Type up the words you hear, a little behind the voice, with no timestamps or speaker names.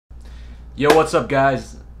Yo, what's up,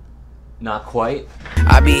 guys? Not quite.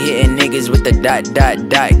 I be hitting niggas with the ...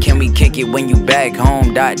 Can we kick it when you back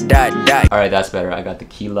home ... Alright, that's better. I got the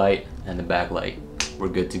key light and the backlight. We're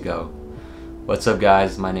good to go. What's up,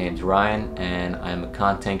 guys? My name's Ryan and I'm a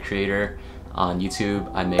content creator on YouTube.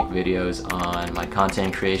 I make videos on my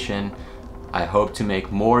content creation. I hope to make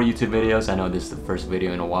more YouTube videos. I know this is the first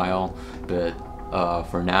video in a while, but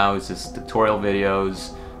for now it's just tutorial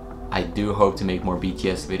videos. I do hope to make more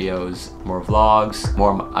BTS videos, more vlogs,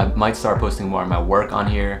 I might start posting more of my work on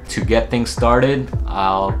here. To get things started,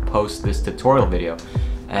 I'll post this tutorial video.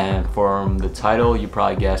 And from the title, you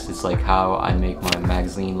probably guessed it's like how I make my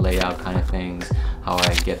magazine layout kind of things, how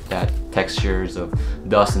I get that textures of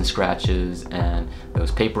dust and scratches and those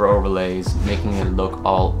paper overlays, making it look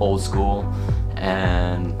all old school.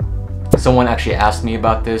 And someone actually asked me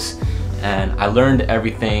about this, and I learned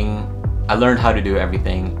how to do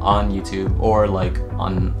everything on YouTube or like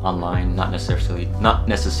online, not necessarily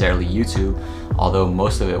YouTube, although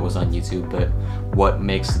most of it was on YouTube. But what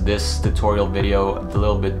makes this tutorial video a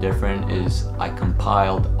little bit different is I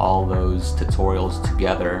compiled all those tutorials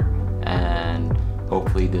together, and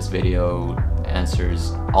hopefully this video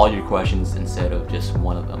answers all your questions instead of just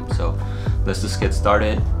one of them. So let's just get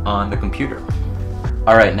started on the computer.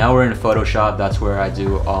 Alright, now we're in Photoshop. That's where I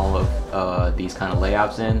do all of these kind of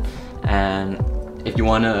layouts in. And if you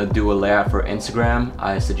want to do a layout for Instagram,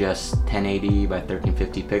 I suggest 1080 by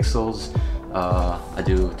 1350 pixels. I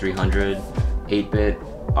do 300 8-bit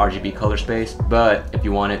RGB color space. But if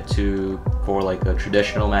you want it to for like a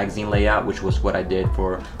traditional magazine layout, which was what I did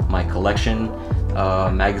for my collection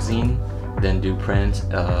magazine, then do print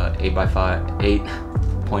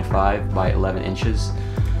 8.5 by 11 inches.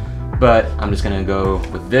 But I'm just gonna go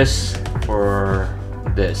with this for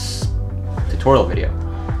this tutorial video.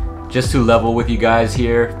 Just to level with you guys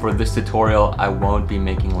here, for this tutorial I won't be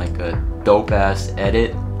making like a dope ass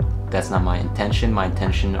edit. That's not my intention. My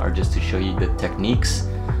intention are just to show you the techniques.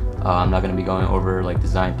 I'm not going to be going over like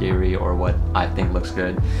design theory or what I think looks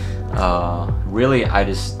good. Really, I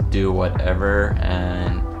just do whatever,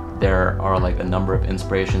 and there are like a number of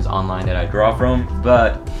inspirations online that I draw from,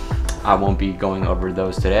 but I won't be going over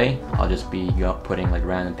those today. I'll just be putting like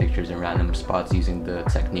random pictures in random spots using the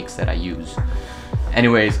techniques that I use.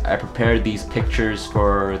 Anyways, I prepared these pictures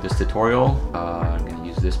for this tutorial. I'm going to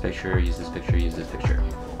use this picture, use this picture, use this picture.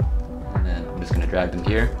 And then I'm just going to drag them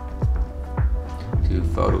here to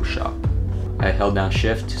Photoshop. I held down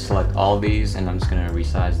Shift to select all of these, and I'm just going to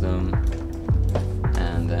resize them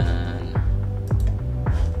and then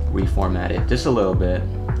reformat it just a little bit.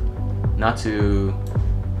 Not to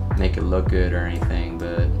make it look good or anything,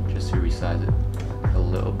 but just to resize it a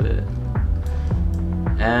little bit.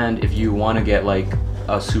 And if you want to get like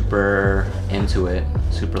super into it,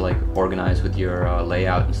 super like organized with your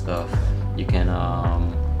layout and stuff, you can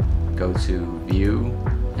go to View,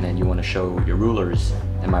 and then you want to show your rulers,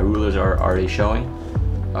 and my rulers are already showing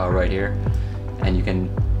right here, and you can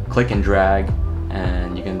click and drag,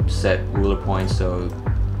 and you can set ruler points so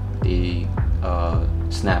they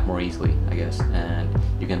snap more easily, I guess. And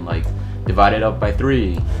you can like divide it up by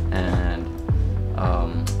 3 and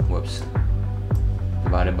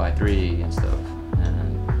divided by 3 and stuff,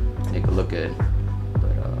 and make it look good.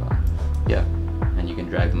 But yeah, and you can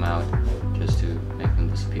drag them out just to make them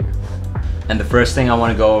disappear. And the first thing I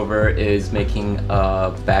want to go over is making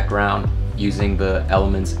a background using the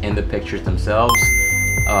elements in the pictures themselves.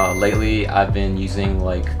 Lately I've been using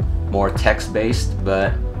like more text-based,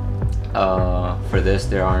 but for this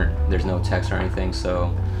there's no text or anything,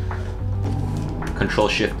 so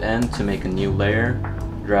Control-Shift-N to make a new layer,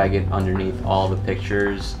 drag it underneath all the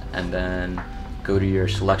pictures, and then go to your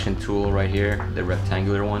selection tool right here, the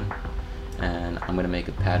rectangular one, and I'm gonna make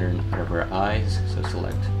a pattern out of her eyes. So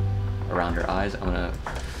select around her eyes. I'm gonna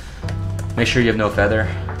make sure you have no feather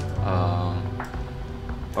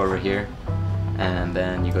over here, and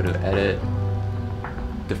then you go to Edit,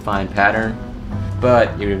 Define Pattern,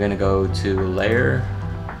 but you're gonna go to Layer,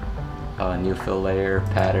 New Fill Layer,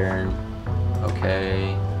 Pattern,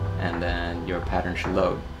 okay, and then your pattern should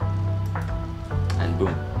load, and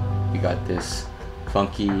boom, you got this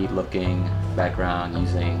funky looking background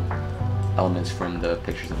using elements from the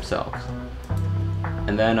pictures themselves.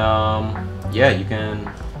 And then yeah, you can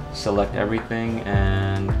select everything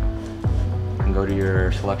and go to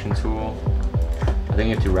your selection tool. I think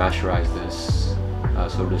you have to rasterize this,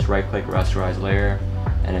 so just right click, rasterize layer,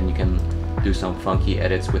 and then you can do some funky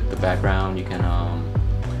edits with the background. You can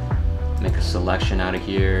make a selection out of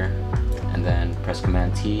here, and then press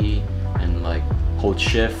Command T and like hold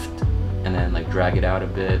Shift, and then like drag it out a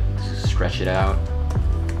bit to stretch it out,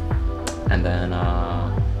 and then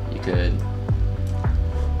you could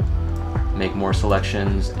make more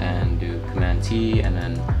selections and do Command T and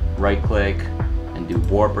then right click and do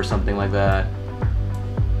warp or something like that,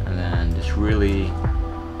 and then just really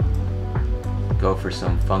go for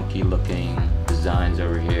some funky looking designs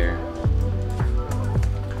over here.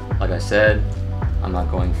 Like I said, I'm not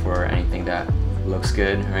going for anything that looks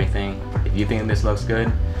good or anything. If you think this looks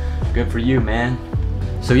good, good for you, man.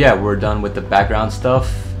 So yeah, we're done with the background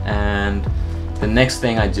stuff, and the next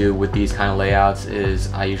thing I do with these kind of layouts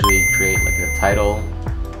is I usually create like a title.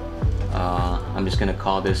 I'm just gonna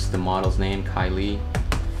call this the model's name, Kylie.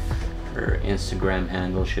 Her Instagram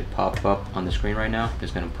handle should pop up on the screen right now.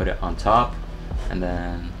 Just gonna put it on top, and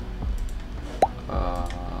then go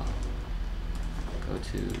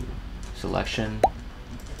to selection,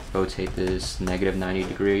 rotate this negative 90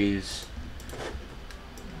 degrees.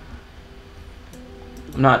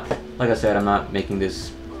 I'm not, like I said, I'm not making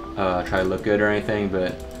this try to look good or anything,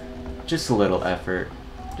 but just a little effort,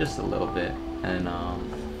 just a little bit. And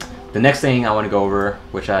the next thing I want to go over,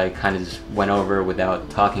 which I kind of just went over without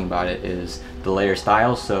talking about it, is the layer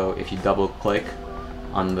style. So if you double click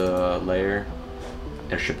on the layer,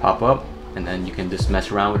 it should pop up, and then you can just mess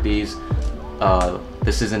around with these.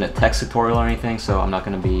 This isn't a text tutorial or anything, so I'm not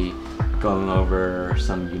going to be going over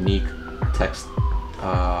some unique text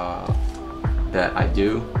that I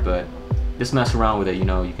do, but just mess around with it. You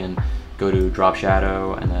know, you can go to drop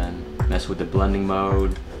shadow and then mess with the blending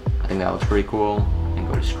mode. I think that looks pretty cool. And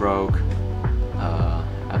go to stroke,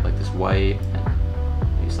 add like this white, and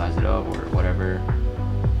maybe size it up or whatever.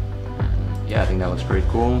 And yeah, I think that looks pretty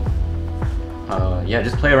cool. Yeah,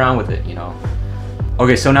 just play around with it, you know.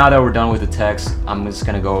 Okay, so now that we're done with the text, I'm just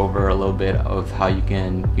gonna go over a little bit of how you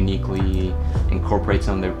can uniquely incorporate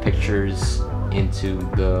some of their pictures into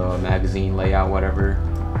the magazine layout, whatever,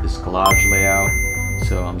 this collage layout.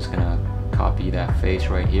 So I'm just gonna copy that face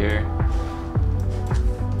right here.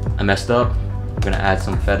 I messed up. I'm gonna add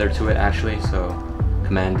some feather to it actually, so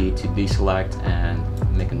Command D to deselect and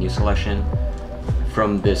make a new selection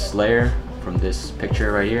from this layer, from this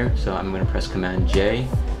picture right here. So I'm gonna press Command J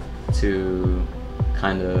to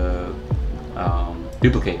kind of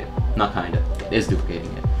duplicate it. Not kind of, it is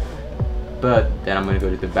duplicating it. But then I'm gonna go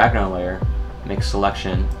to the background layer, make a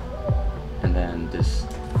selection, and then just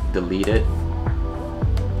delete it.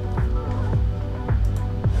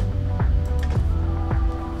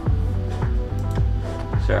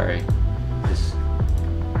 Sorry, this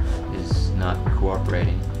is not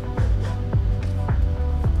cooperating.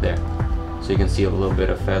 There. So you can see a little bit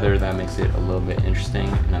of feather, that makes it a little bit interesting.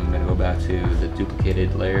 And I'm gonna go back to the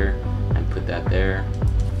duplicated layer and put that there.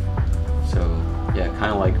 So yeah,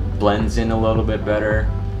 kind of like blends in a little bit better.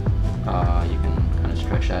 You can kind of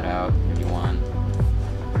stretch that out if you want.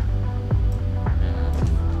 And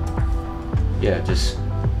yeah, just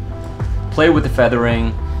play with the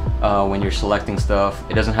feathering when you're selecting stuff.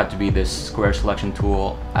 It doesn't have to be this square selection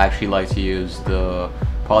tool. I actually like to use the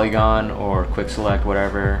polygon or quick select,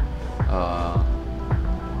 whatever.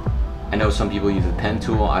 I know some people use a pen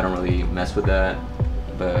tool. I don't really mess with that,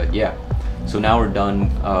 but yeah. So now we're done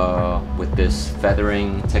with this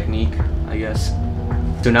feathering technique, I guess.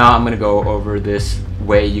 So now I'm gonna go over this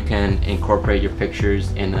way you can incorporate your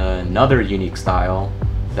pictures in another unique style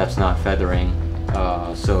that's not feathering.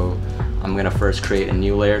 So I'm gonna first create a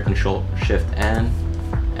new layer, Control Shift N,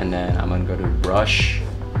 and then I'm gonna go to brush,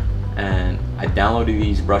 and I downloaded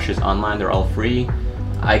these brushes online. They're all free.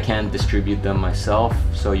 I can't distribute them myself,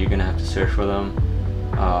 so you're gonna have to search for them.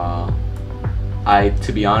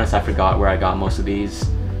 To be honest, I forgot where I got most of these,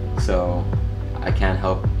 so I can't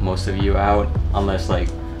help most of you out unless like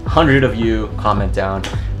 100 of you comment down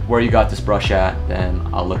where you got this brush at, then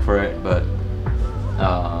I'll look for it. But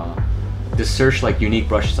just search like unique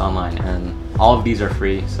brushes online, and all of these are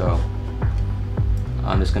free. So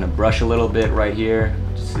I'm just gonna brush a little bit right here.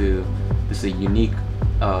 This is a unique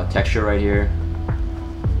texture right here.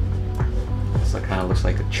 So it kind of looks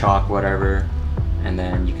like a chalk, whatever. And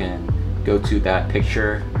then you can go to that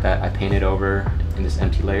picture that I painted over in this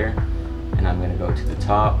empty layer, and I'm gonna go to the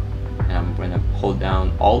top, and I'm gonna hold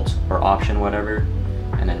down Alt or Option, whatever,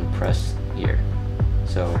 and then press here.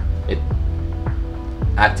 So it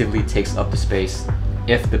actively takes up the space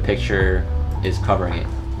if the picture is covering it,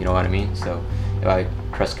 you know what I mean? So if I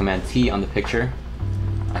press Command T on the picture,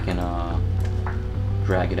 I can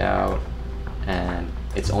drag it out, and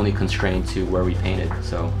it's only constrained to where we painted,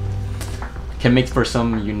 so it can make for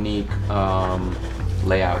some unique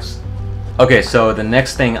layouts. Okay, so the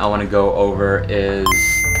next thing I want to go over is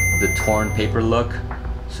the torn paper look.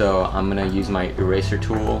 So I'm gonna use my eraser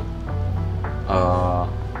tool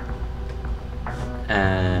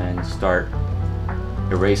and start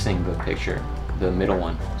erasing the picture, the middle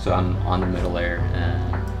one. So I'm on the middle layer,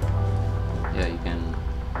 and yeah, you can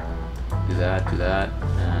do that,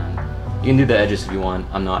 and you can do the edges if you want.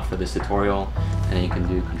 I'm not for this tutorial. And then you can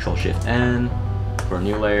do Control-Shift-N for a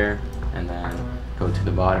new layer, and then go to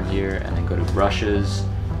the bottom here, and then go to brushes,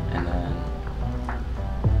 and then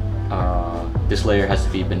this layer has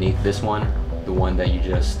to be beneath this one, the one that you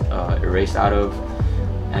just erased out of.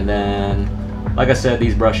 And then, like I said,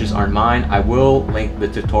 these brushes aren't mine. I will link the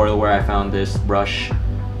tutorial where I found this brush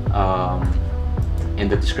in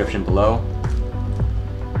the description below,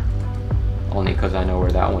 only because I know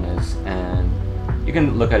where that one is. And you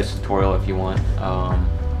can look at his tutorial if you want.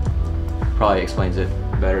 Probably explains it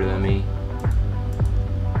better than me,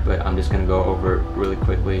 but I'm just gonna go over it really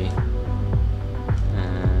quickly.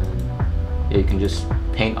 And yeah, you can just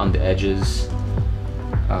paint on the edges.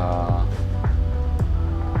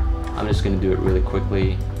 I'm just gonna do it really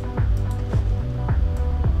quickly.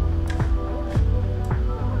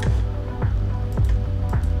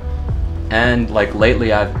 And like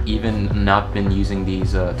lately, I've even not been using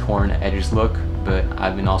these torn edges look, but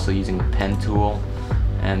I've been also using the pen tool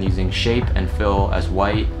and using shape and fill as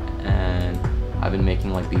white, and I've been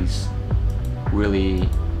making like these really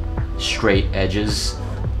straight edges,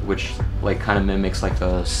 which like kind of mimics like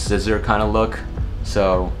a scissor kind of look.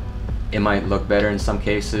 So it might look better in some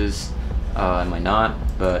cases, it might not,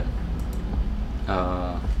 but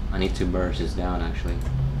I need to merge this down actually.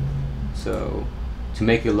 So to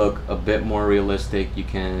make it look a bit more realistic, you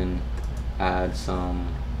can add some,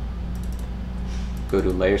 go to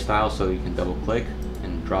layer style, so you can double click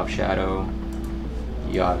and drop shadow.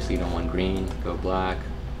 You obviously don't want green, go black,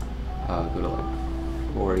 go to like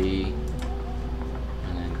 40,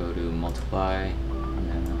 and then go to multiply, and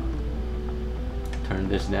then turn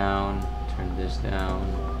this down, turn this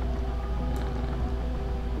down.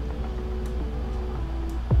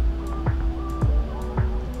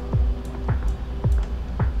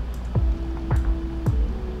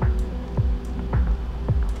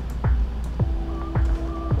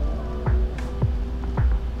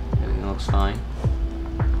 Fine,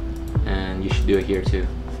 and you should do it here too.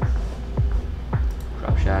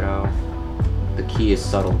 Drop shadow. The key is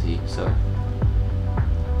subtlety, so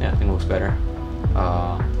yeah, I think it looks better.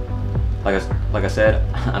 Like I said,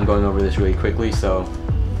 I'm going over this really quickly, so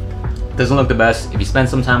it doesn't look the best. If you spend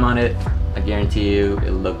some time on it, I guarantee you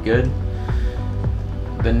it'll look good.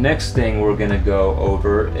 The next thing we're gonna go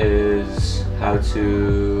over is how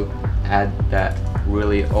to add that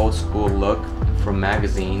really old school look from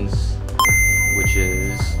magazines, which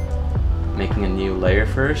is making a new layer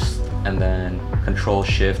first and then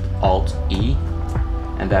Control-Shift-Alt-E,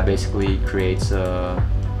 and that basically creates a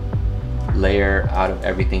layer out of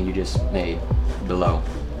everything you just made below.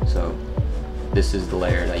 So this is the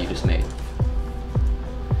layer that you just made.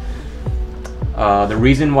 The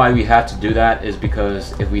reason why we have to do that is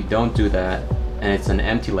because if we don't do that and it's an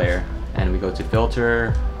empty layer and we go to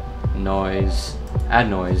filter, noise, add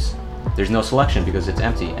noise, there's no selection because it's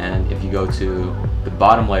empty. And if you go to the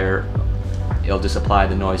bottom layer, it'll just apply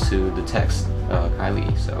the noise to the text,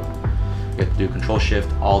 Kylie. So you have to do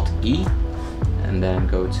Control-Shift-Alt-E and then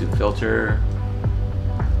go to filter,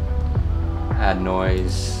 add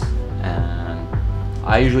noise, and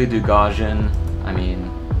I usually do Gaussian. I mean,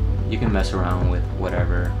 you can mess around with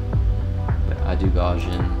whatever, but I do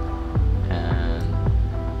Gaussian.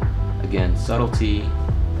 And again, subtlety,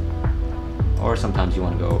 or sometimes you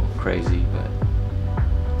want to go crazy, but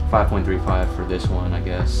 5.35 for this one, I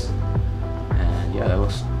guess. And yeah, that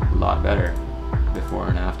looks a lot better before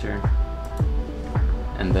and after.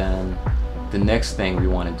 And then the next thing we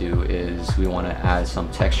want to do is we want to add some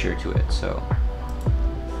texture to it. So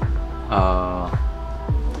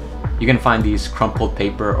you can find these crumpled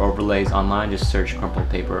paper overlays online. Just search crumpled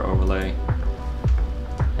paper overlay,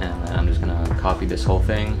 and then I'm just gonna copy this whole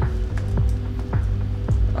thing.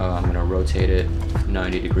 I'm gonna rotate it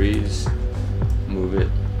 90 degrees, move it,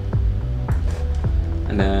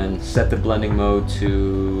 and then set the blending mode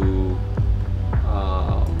to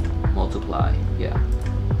multiply. Yeah,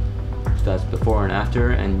 so that's before and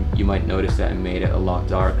after, and you might notice that it made it a lot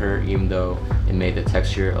darker, even though it made the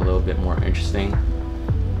texture a little bit more interesting.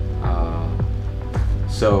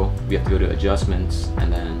 So we have to go to adjustments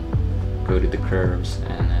and then go to the curves,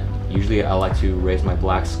 and then usually I like to raise my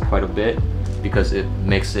blacks quite a bit because it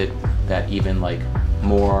makes it that even like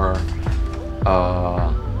more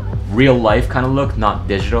real life kind of look, not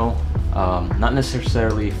digital, not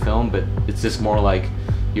necessarily film, but it's just more like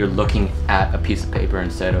you're looking at a piece of paper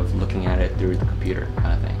instead of looking at it through the computer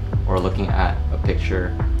kind of thing, or looking at a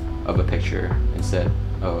picture of a picture instead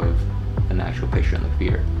of an actual picture in the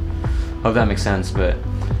computer. Hope that makes sense, but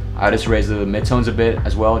I just raise the midtones a bit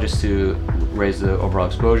as well, just to raise the overall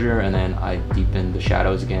exposure, and then I deepen the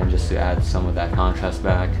shadows again just to add some of that contrast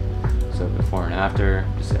back. So before and after,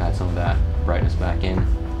 just to add some of that brightness back in.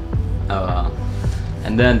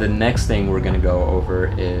 And then the next thing we're gonna go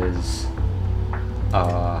over is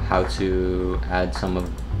how to add some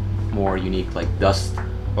of more unique like dust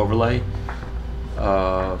overlay.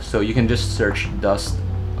 So you can just search dust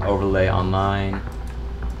overlay online,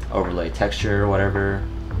 overlay texture, whatever.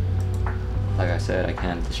 Like I said, I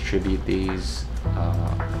can't distribute these,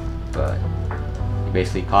 but you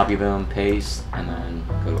basically copy them, paste, and then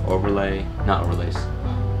go to overlay, not overlays,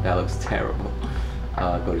 that looks terrible.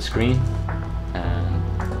 Go to screen, and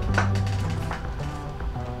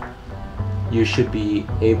you should be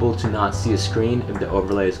able to not see a screen if the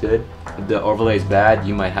overlay is good. If the overlay is bad,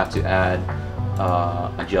 you might have to add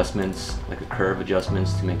adjustments, like a curve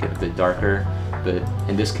adjustments, to make it a bit darker. But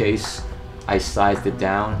in this case, I sized it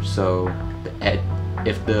down, so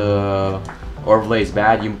if the overlay is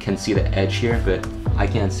bad, you can see the edge here, but I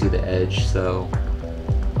can't see the edge, so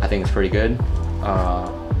I think it's pretty good.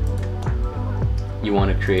 You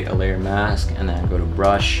want to create a layer mask, and then go to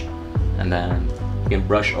brush, and then you can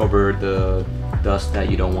brush over the dust that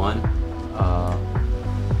you don't want.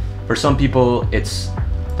 For some people, it's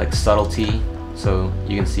like subtlety, so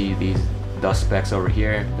you can see these dust specks over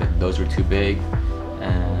here, but those were too big,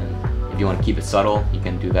 and if you want to keep it subtle, you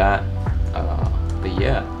can do that. But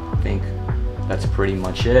yeah, I think that's pretty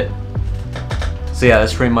much it. So yeah,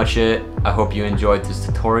 that's pretty much it. I hope you enjoyed this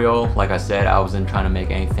tutorial. Like I said, I wasn't trying to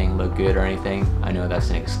make anything look good or anything. I know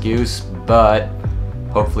that's an excuse, but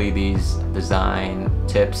hopefully these design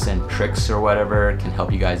tips and tricks or whatever can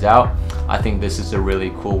help you guys out. I think this is a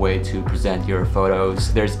really cool way to present your photos.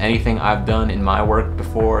 If there's anything I've done in my work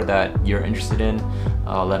before that you're interested in,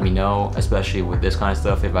 let me know, especially with this kind of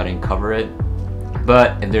stuff if I didn't cover it.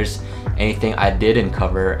 But if there's anything I didn't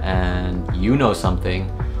cover and you know something,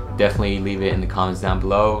 definitely leave it in the comments down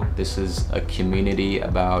below. This is a community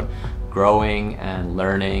about growing and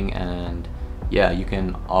learning, and yeah, you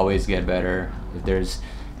can always get better. If there's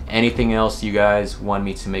anything else you guys want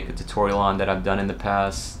me to make a tutorial on that I've done in the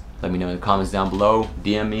past, let me know in the comments down below,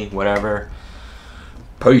 DM me, whatever.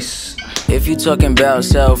 Peace. If you talking about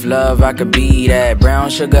self-love, I could be that. Brown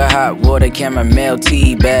sugar, hot water, chamomile,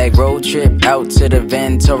 tea bag. Road trip out to the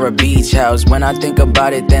Ventura Beach House. When I think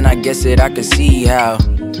about it, then I guess that I could see how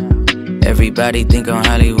everybody think on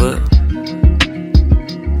Hollywood.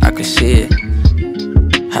 I could see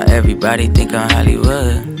it, how everybody think on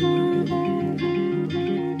Hollywood.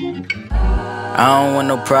 I don't want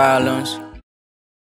no problems.